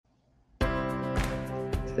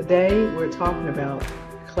Today, we're talking about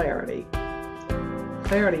clarity.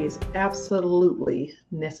 Clarity is absolutely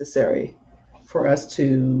necessary for us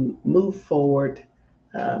to move forward,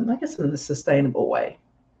 I guess, in a sustainable way,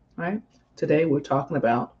 right? Today, we're talking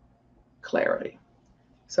about clarity.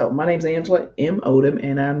 So, my name is Angela M. Odom,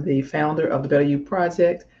 and I'm the founder of the Better You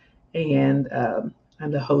Project, and I'm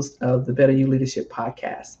the host of the Better You Leadership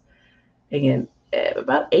Podcast. And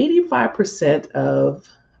about 85% of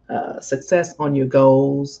success on your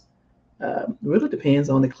goals really depends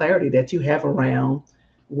on the clarity that you have around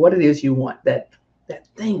what it is you want, that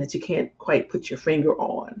thing that you can't quite put your finger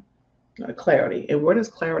on. Clarity. And where does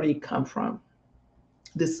clarity come from?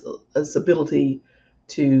 This ability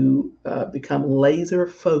to become laser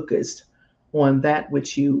focused on that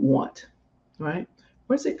which you want, right?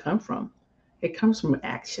 Where does it come from? It comes from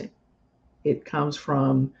action. It comes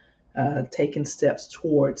from taking steps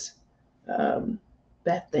towards um,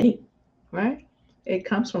 that thing, right? It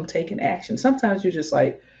comes from taking action. Sometimes you're just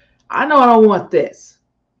like, I know I don't want this.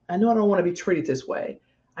 I know I don't want to be treated this way.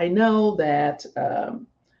 I know that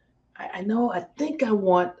I know I think I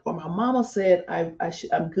want, or my mama said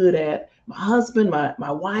I'm good at. My husband,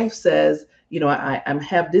 my wife says, I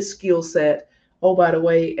have this skill set. Oh, by the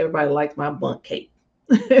way, everybody likes my bunk cake,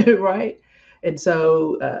 right? And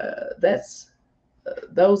so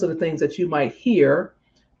those are the things that you might hear.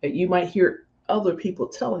 You might hear other people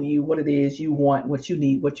telling you what it is you want, what you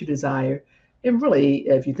need, what you desire. And really,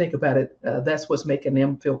 if you think about it, that's what's making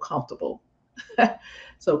them feel comfortable.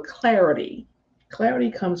 So clarity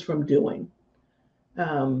comes from doing.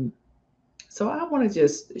 Um, so I want to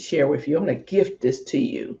just share with you, I'm going to gift this to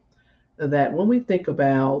you, that when we think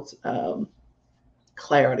about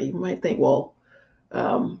clarity, you might think, well,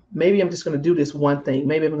 maybe I'm just going to do this one thing.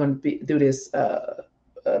 Maybe I'm going to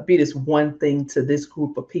be this one thing to this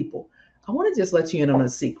group of people. I want to just let you in on a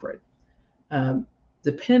secret. Um,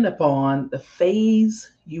 Depending upon the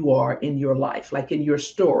phase you are in your life, like in your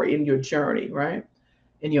story, in your journey, right?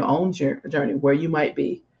 In your own journey, where you might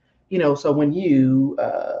be. So when you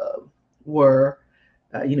were,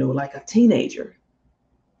 like a teenager,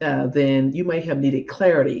 then you may have needed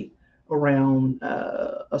clarity around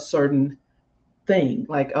a certain thing,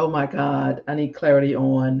 like, oh my God, I need clarity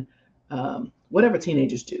on whatever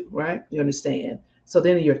teenagers do, right? You understand? So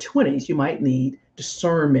then in your 20s, you might need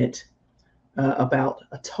discernment about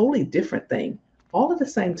a totally different thing all at the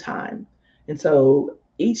same time. And so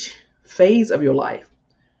each phase of your life,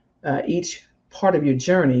 each part of your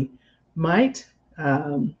journey might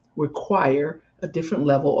require a different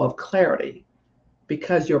level of clarity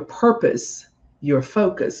because your purpose, your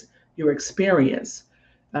focus, your experience,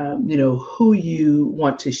 who you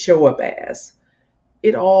want to show up as,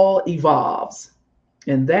 it all evolves.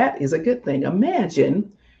 And that is a good thing.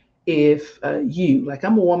 Imagine if like,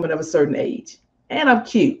 I'm a woman of a certain age and I'm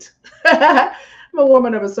cute. I'm a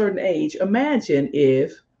woman of a certain age. Imagine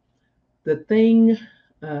if the thing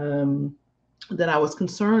that I was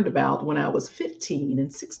concerned about when I was 15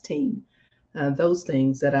 and 16, those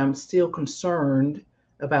things that I'm still concerned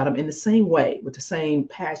about them in the same way, with the same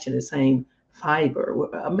passion, the same fiber.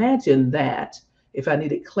 Imagine that if I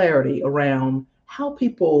needed clarity around how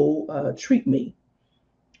people treat me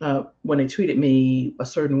when they treated me a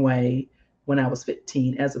certain way when I was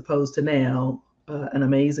 15, as opposed to now, an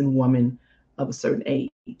amazing woman of a certain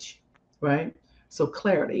age, right? So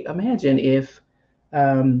clarity. Imagine if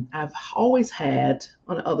I've always had,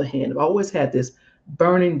 on the other hand, I've always had this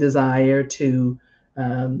burning desire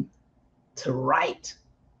um, to write,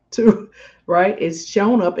 to right. It's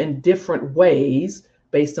shown up in different ways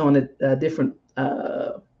based on the different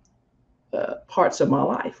parts of my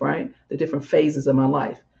life, right? The different phases of my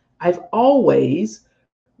life. I've always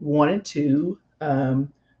wanted to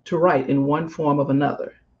write in one form of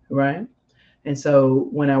another, right? And so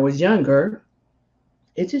when I was younger,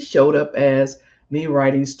 it just showed up as me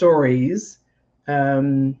writing stories,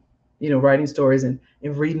 um, writing stories and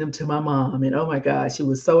reading them to my mom. And oh my God, she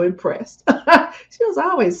was so impressed. She was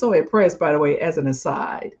always so impressed, by the way, as an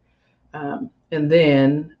aside. And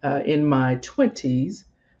then in my 20s,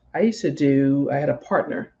 I had a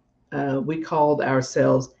partner. We called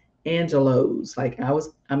ourselves Angelos. Like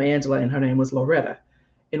I'm Angela and her name was Loretta.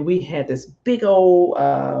 And we had this big old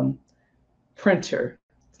printer,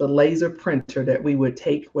 the laser printer that we would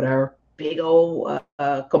take with our big old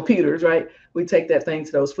computers, right? We take that thing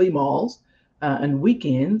to those flea malls on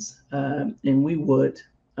weekends, and we would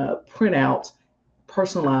print out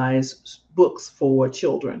personalized books for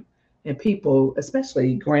children and people,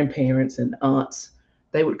 especially grandparents and aunts.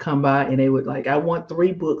 They would come by and they would like, I want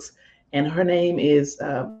 3 books, and her name is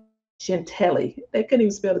Chantelli. They couldn't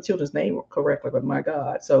even spell the children's name correctly, but my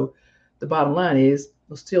God. So the bottom line is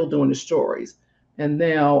we're still doing the stories. And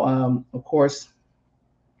now, of course,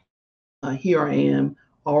 here I am,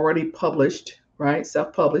 already published, right?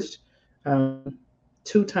 Self-published, um,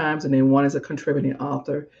 two times, and then one as a contributing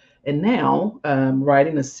author. And now,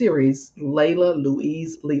 writing a series, Layla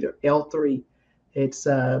Louise Leader L3. It's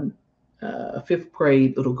a fifth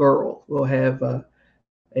grade little girl. We'll have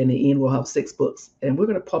in the end, we'll have 6 books, and we're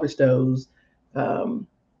going to publish those um,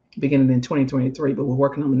 beginning in 2023. But we're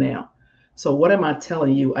working on them now. So, what am I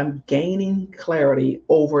telling you? I'm gaining clarity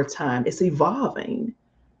over time. It's evolving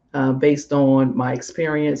based on my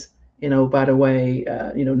experience. By the way,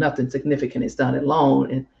 nothing significant is done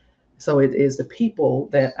alone. And so it is the people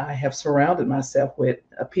that I have surrounded myself with,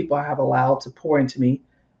 people I have allowed to pour into me,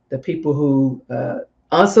 the people who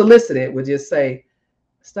unsolicited would just say,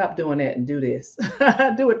 stop doing that and do this,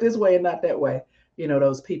 do it this way and not that way.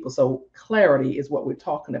 Those people. So clarity is what we're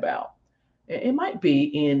talking about. It might be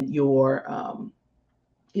in your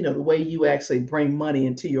the way you actually bring money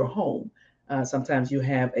into your home. Sometimes you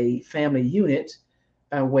have a family unit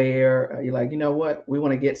where you're like, you know what, we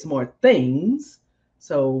want to get some more things.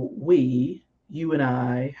 So you and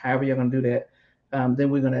I, however you're going to do that, then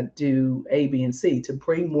we're going to do A, B, and C to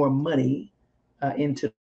bring more money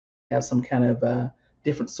into have some kind of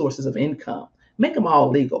different sources of income. Make them all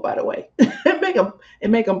legal, by the way.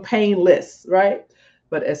 make them painless, right?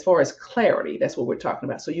 But as far as clarity, that's what we're talking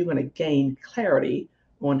about. So you're going to gain clarity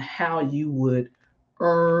on how you would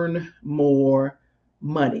earn more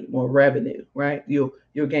money, more revenue, right? You'll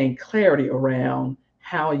gain clarity around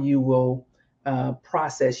how you will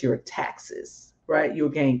process your taxes, right? You'll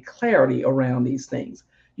gain clarity around these things.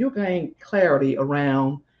 You'll gain clarity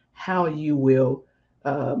around how you will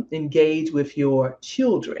engage with your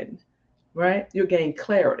children, right? You'll gain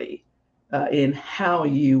clarity in how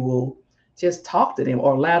you will just talk to them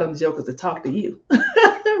or allow them jokers to talk to you,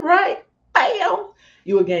 right? Bam!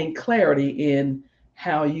 You will gain clarity in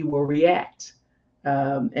how you will react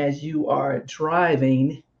as you are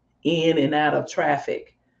driving in and out of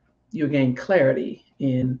traffic. You'll gain clarity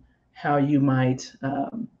in how you might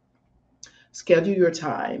schedule your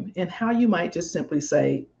time and how you might just simply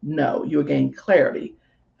say no. You'll gain clarity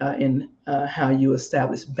in how you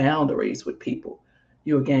establish boundaries with people.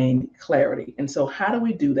 You'll gain clarity. And so, how do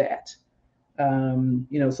we do that?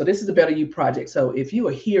 So this is the Better You Project. So if you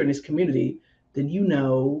are here in this community, then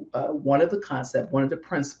one of the concepts, one of the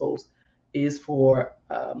principles is for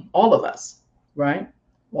all of us, right?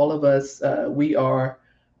 All of us, we are,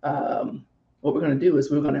 what we're going to do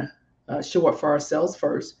is we're going to show up for ourselves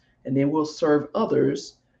first, and then we'll serve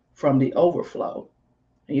others from the overflow.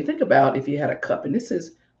 And you think about if you had a cup, and this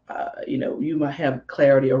is, you might have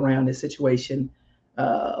clarity around this situation.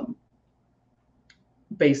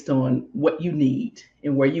 Based on what you need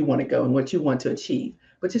and where you want to go and what you want to achieve.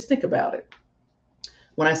 But just think about it.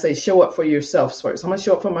 When I say show up for yourself first, I'm going to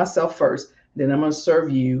show up for myself first, then I'm going to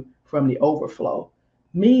serve you from the overflow,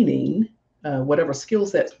 meaning whatever skill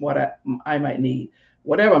sets I might need,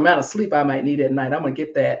 whatever amount of sleep I might need at night, I'm going to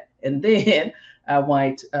get that. And then I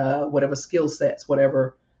might, whatever skill sets,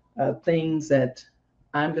 whatever things that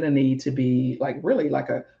I'm going to need to be really like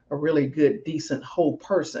a really good, decent, whole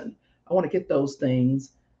person. I want to get those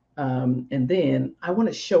things. And then I want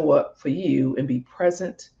to show up for you and be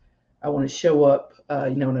present. I want to show up,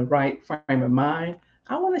 in the right frame of mind.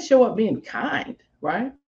 I want to show up being kind,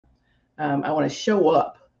 right? I want to show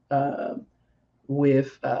up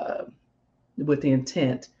with the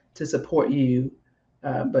intent to support you.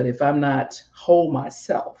 But if I'm not whole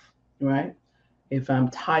myself, right? If I'm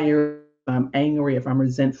tired, if I'm angry, if I'm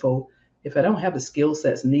resentful, if I don't have the skill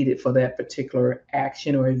sets needed for that particular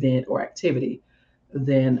action or event or activity,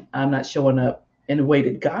 then I'm not showing up in the way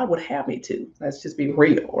that God would have me to. Let's just be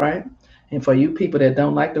real, right? And for you people that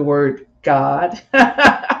don't like the word God,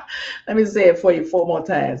 let me say it for you 4 more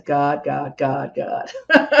times. God, God, God, God.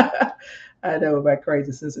 I know about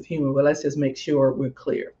crazy sense of humor, but let's just make sure we're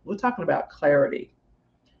clear. We're talking about clarity.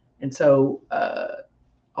 And so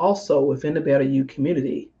also within the Better You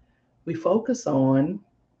community, we focus on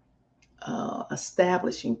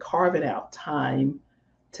establishing, carving out time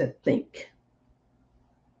to think.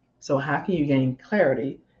 So how can you gain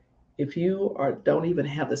clarity if you don't even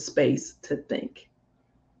have the space to think?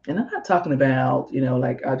 And I'm not talking about,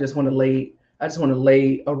 like I just want to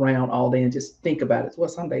lay around all day and just think about it. Well,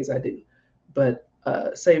 some days I do. But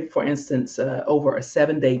say, for instance, over a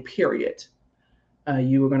 7-day period,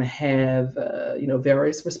 you are going to have,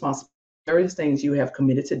 various responsibilities, various things you have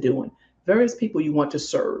committed to doing, various people you want to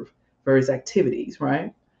serve, various activities,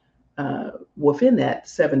 right? Within that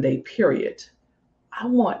 7-day period, I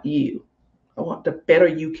want the Better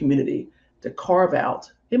You community to carve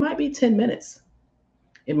out It might be 10 minutes.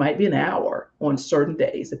 It might be an hour on certain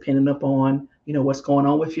days, depending upon, what's going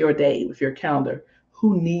on with your day, with your calendar,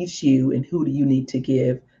 who needs you and who do you need to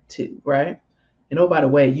give to, right? And oh, by the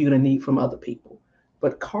way, you're going to need from other people.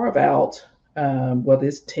 But carve out, whether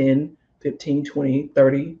it's 10, 15, 20,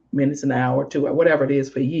 30 minutes, an hour, 2 hours, whatever it is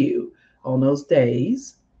for you on those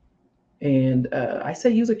days. And I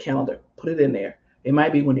say use a calendar, put it in there. It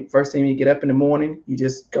might be when the first thing you get up in the morning, you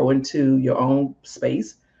just go into your own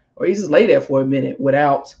space, or you just lay there for a minute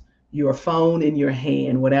without your phone in your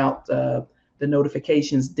hand, without the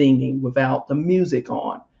notifications dinging, without the music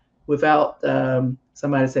on, without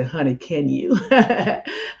somebody say, honey, can you?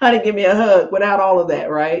 Honey, give me a hug, without all of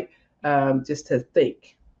that, right? Just to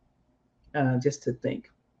think, just to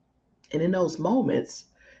think. And in those moments,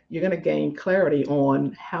 you're going to gain clarity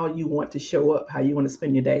on how you want to show up, how you want to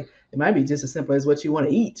spend your day. It might be just as simple as what you want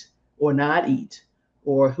to eat or not eat,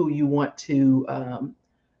 or who you want to,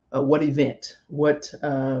 what event, what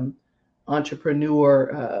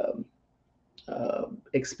entrepreneur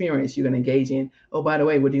experience you're going to engage in. Oh, by the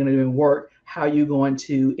way, what are you going to do in work? How are you going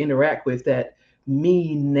to interact with that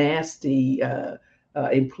mean, nasty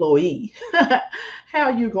employee? How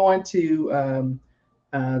are you going to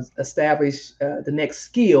establish the next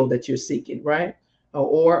skill that you're seeking, right?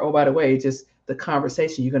 Or, oh, by the way, just the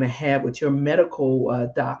conversation you're going to have with your medical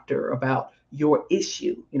doctor about your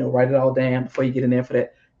issue. Write it all down before you get in there for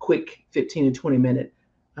that quick 15 to 20-minute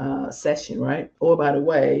session, right? Or, by the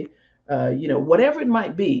way, whatever it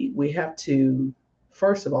might be, we have to,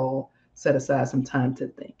 first of all, set aside some time to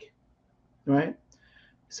think, right?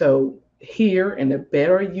 So here in the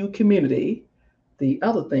Better You community, the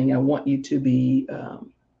other thing I want you to be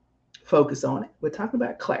focused on it. We're talking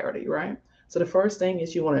about clarity, right? So the first thing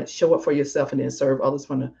is you want to show up for yourself and then serve others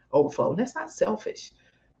from the overflow. And that's not selfish.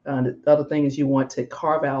 The other thing is you want to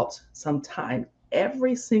carve out some time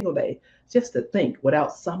every single day just to think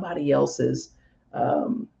without somebody else's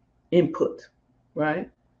input,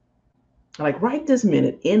 right? Like right this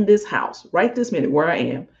minute in this house, right this minute where I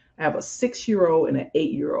am, I have a 6-year-old and an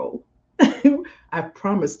 8-year-old. I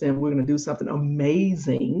promised them we're going to do something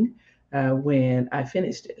amazing when I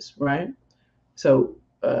finish this, right? So,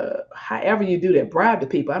 however you do that, bribe the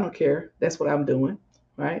people. I don't care. That's what I'm doing,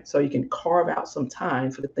 right? So you can carve out some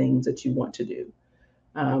time for the things that you want to do.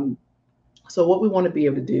 Um, so, what we want to be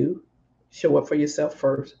able to do, show up for yourself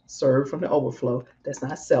first, serve from the overflow. That's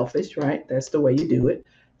not selfish, right? That's the way you do it.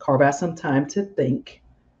 Carve out some time to think,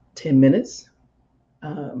 10 minutes,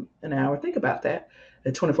 an hour. Think about that.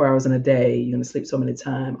 At 24 hours in a day, you're going to sleep so many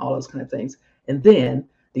times, all those kind of things. And then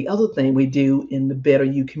the other thing we do in the Better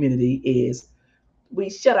You community is we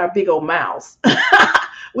shut our big old mouths.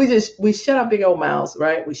 we shut our big old mouths,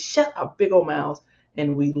 right? We shut our big old mouths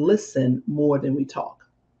and we listen more than we talk.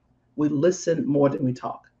 We listen more than we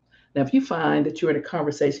talk. Now, if you find that you're in a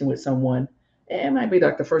conversation with someone, it might be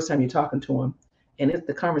like the first time you're talking to them, and if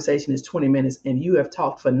the conversation is 20 minutes and you have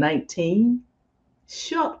talked for 19,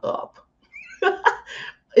 shut up.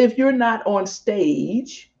 If you're not on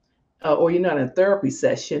stage or you're not in a therapy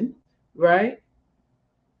session, right,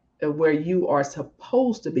 where you are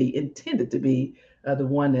supposed to be, intended to be the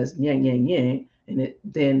one that's yang, yang, yang, and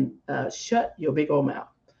then shut your big old mouth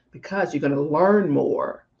because you're going to learn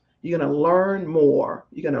more. You're going to learn more.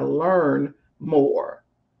 You're going to learn more.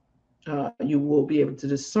 You will be able to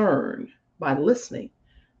discern by listening,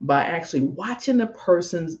 by actually watching the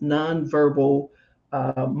person's nonverbal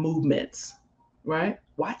movements, right?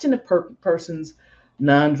 Watching the person's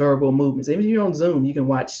nonverbal movements. Even if you're on Zoom, you can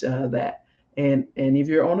watch that. And if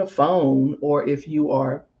you're on a phone or if you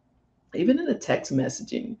are even in a text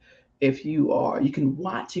messaging, if you are, you can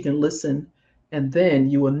watch, you can listen, and then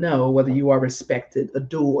you will know whether you are respected,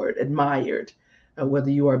 adored, admired, whether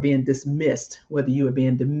you are being dismissed, whether you are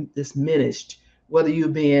being diminished, whether you're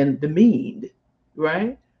being demeaned,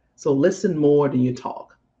 right? So listen more than you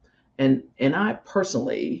talk. And I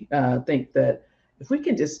personally think that if we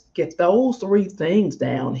can just get those 3 things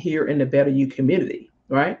down here in the Better You community,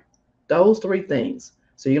 right? Those 3 things.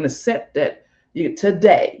 So you're going to set that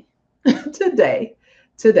today,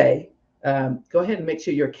 today. Go ahead and make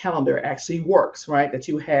sure your calendar actually works, right? That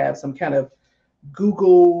you have some kind of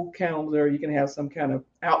Google calendar. You can have some kind of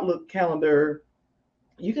Outlook calendar.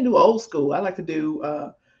 You can do old school. I like to do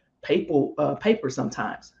paper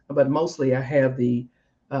sometimes, but mostly I have the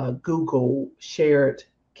Google shared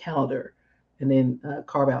calendar, and then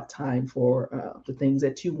carve out time for the things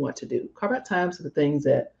that you want to do. Carve out times for the things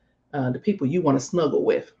that the people you want to snuggle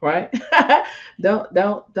with, right? don't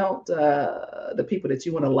the people that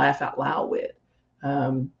you want to laugh out loud with.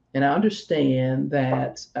 And I understand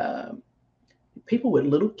that people with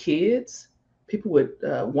little kids, people with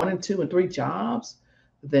 1 and 2 and 3 jobs,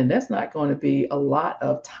 then that's not going to be a lot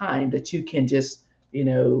of time that you can just,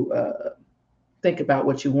 think about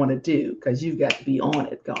what you want to do, because you've got to be on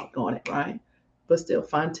it, on it, right? But still,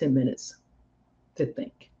 find 10 minutes to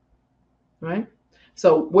think, right?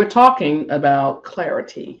 So we're talking about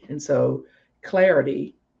clarity. And so,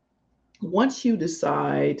 clarity, once you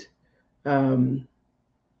decide, um,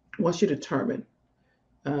 once you determine,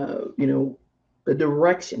 you know, the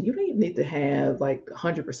direction, you don't even need to have like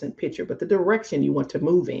 100% picture, but the direction you want to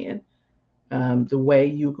move in, the way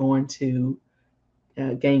you're going to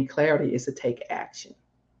gain clarity is to take action,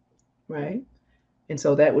 right? And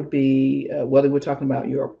so that would be whether we're talking about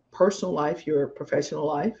your personal life, your professional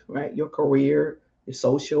life, right? Your career, your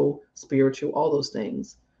social, spiritual, all those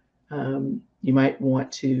things. You might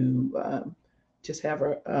want to just have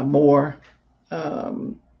a more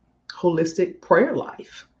um, holistic prayer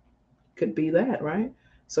life. Could be that, right?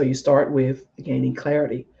 So you start with gaining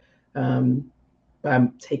clarity um, by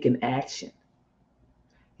taking action.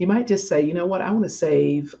 You might just say, you know what, I want to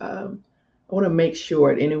save, I want to make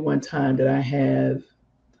sure at any one time that I have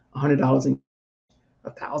 $100 in,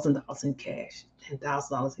 $1,000 in cash,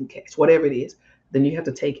 $10,000 in cash, whatever it is. Then you have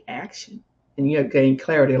to take action, and you have to gain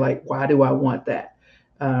clarity. Like, why do I want that?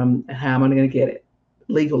 And how am I going to get it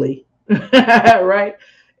legally, right?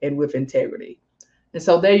 And with integrity. And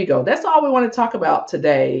so there you go. That's all we want to talk about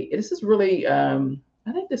today. This is really, I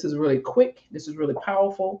think this is really quick. This is really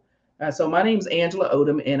powerful. So my name is Angela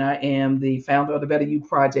Odom, and I am the founder of the Better You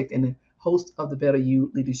Project and the host of the Better You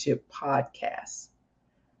Leadership Podcast.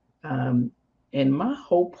 Um, and my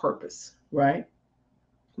whole purpose, right?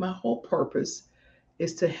 My whole purpose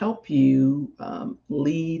is to help you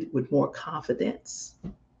lead with more confidence.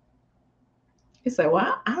 It's like,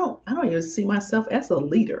 well, I don't even see myself as a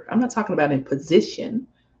leader. I'm not talking about in position,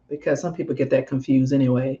 because some people get that confused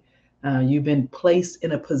anyway. You've been placed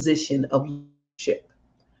in a position of leadership.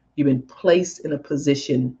 You've been placed in a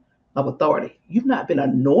position of authority. You've not been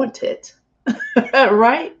anointed,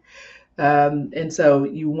 right? And so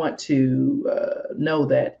you want to know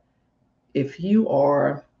that if you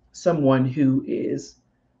are someone who is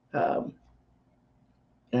um,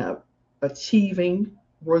 uh, achieving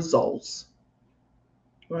results,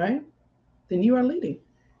 right, then you are leading.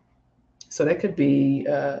 So that could be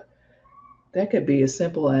as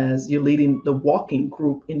simple as you're leading the walking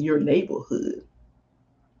group in your neighborhood,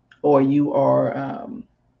 or you are,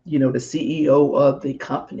 the CEO of the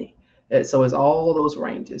company. So it's all those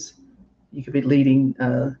ranges. You could be leading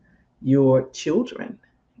your children.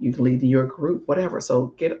 You can lead your group, whatever. So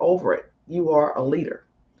get over it. You are a leader,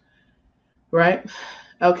 right?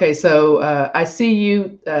 Okay, so I see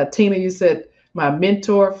you, Tina. You said my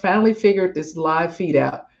mentor finally figured this live feed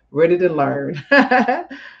out, ready to learn.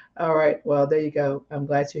 All right, well there you go. I'm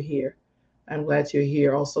glad you're here. I'm glad you're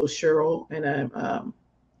here. Also, Cheryl, and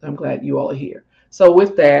I'm glad you all are here. So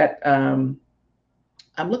with that, I'm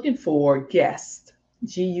looking for guests,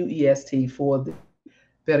 GUEST, for the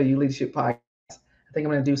Better You Leadership Podcast. I think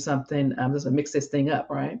I'm going to do something. I'm just going to mix this thing up,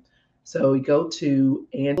 right? So we go to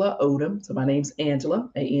Angela Odom. So my name's Angela,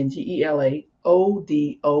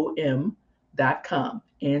 AngelaOdom.com.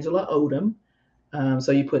 Angela Odom.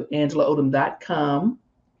 So you put angelaodom.com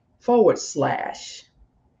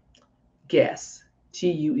 / guest,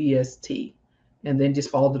 GUEST, and then just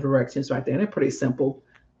follow the directions right there. And they're pretty simple.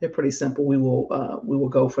 They're pretty simple. We will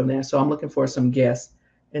go from there. So I'm looking for some guests,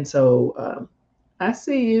 and so I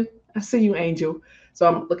see you. I see you, Angel. So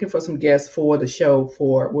I'm looking for some guests for the show.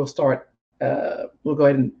 We'll start. We'll go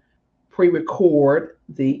ahead and pre-record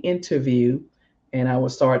the interview, and I will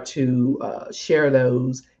start to share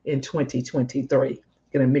those in 2023.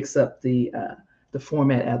 Going to mix up the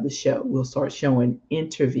format of the show. We'll start showing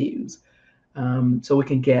interviews, so we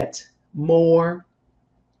can get um,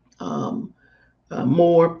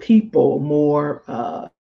 more people, more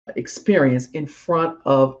experience in front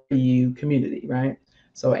of you community, right?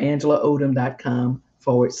 So angelaodom.com /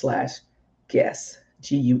 guest,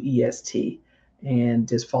 GUEST, and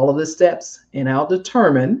just follow the steps, and I'll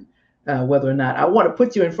determine whether or not I want to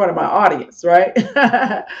put you in front of my audience, right?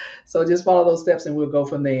 So just follow those steps, and we'll go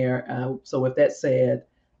from there. So with that said,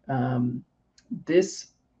 this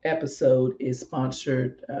episode is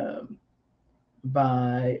sponsored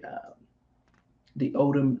by the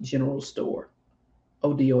Odom General Store,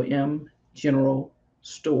 ODOM General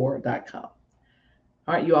Store.com.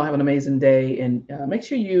 All right, you all have an amazing day, and make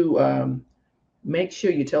sure you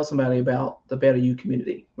tell somebody about the Better You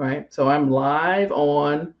community, right? So I'm live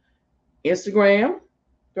on Instagram,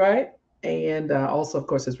 right? And also, of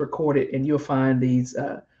course, it's recorded, and you'll find these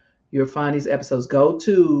episodes. Go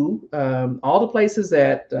to all the places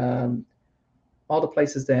that all the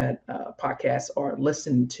places that podcasts are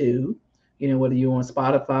listened to. Whether you're on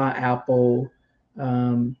Spotify, Apple,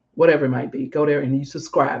 whatever it might be, go there and you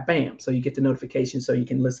subscribe, bam, so you get the notification so you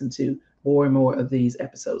can listen to more and more of these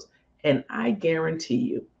episodes. And I guarantee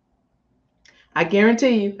you that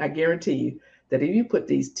if you put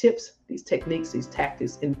these tips, these techniques, these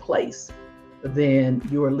tactics in place, then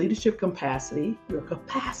your leadership capacity, your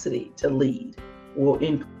capacity to lead will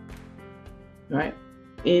increase, right?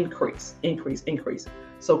 Increase.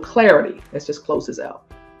 So clarity, let's just close this out.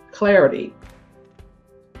 Clarity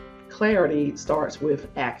starts with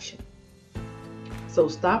action. So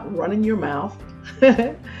stop running your mouth.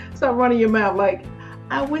 Stop running your mouth like,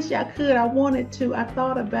 I wish I could, I wanted to, I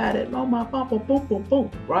thought about it, oh my papa, boom, boom,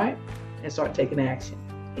 boom, right? And start taking action.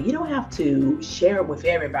 And you don't have to share it with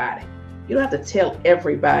everybody. You don't have to tell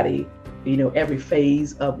everybody, every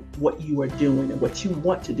phase of what you are doing and what you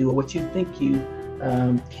want to do or what you think you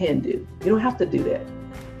can do. You don't have to do that.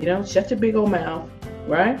 Shut your big old mouth,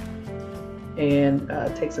 right? And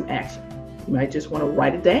take some action. You might just want to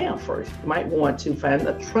write it down first. You might want to find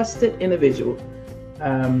a trusted individual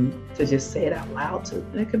to just say it out loud to.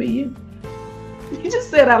 And it could be you. You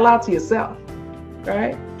just say it out loud to yourself,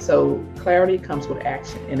 right? So clarity comes with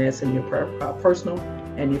action, and that's in your personal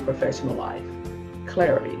and your professional life.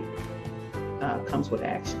 Clarity comes with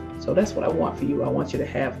action. So that's what I want for you. I want you to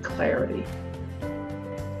have clarity,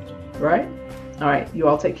 right? All right. You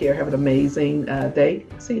all take care. Have an amazing day.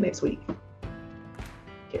 See you next week.